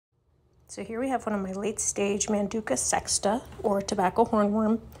So here we have one of my late-stage Manduca sexta, or tobacco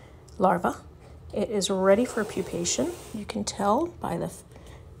hornworm larva. It is ready for pupation. You can tell by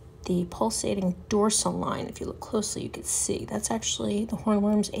the pulsating dorsal line. If you look closely, you can see that's actually the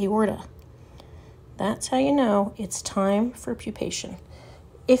hornworm's aorta. That's how you know it's time for pupation.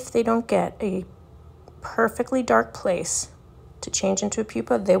 If they don't get a perfectly dark place to change into a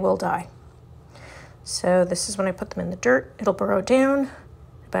pupa, they will die. So this is when I put them in the dirt. It'll burrow down.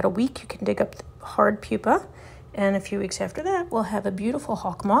 About a week, you can dig up the hard pupa, and a few weeks after that, we'll have a beautiful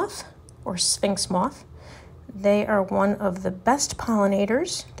hawk moth or sphinx moth. They are one of the best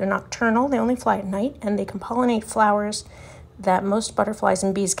pollinators. They're nocturnal, they only fly at night, and they can pollinate flowers that most butterflies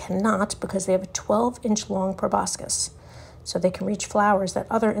and bees cannot because they have a 12-inch long proboscis. So they can reach flowers that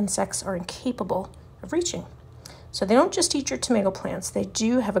other insects are incapable of reaching. So they don't just eat your tomato plants, they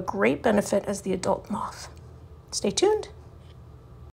do have a great benefit as the adult moth. Stay tuned.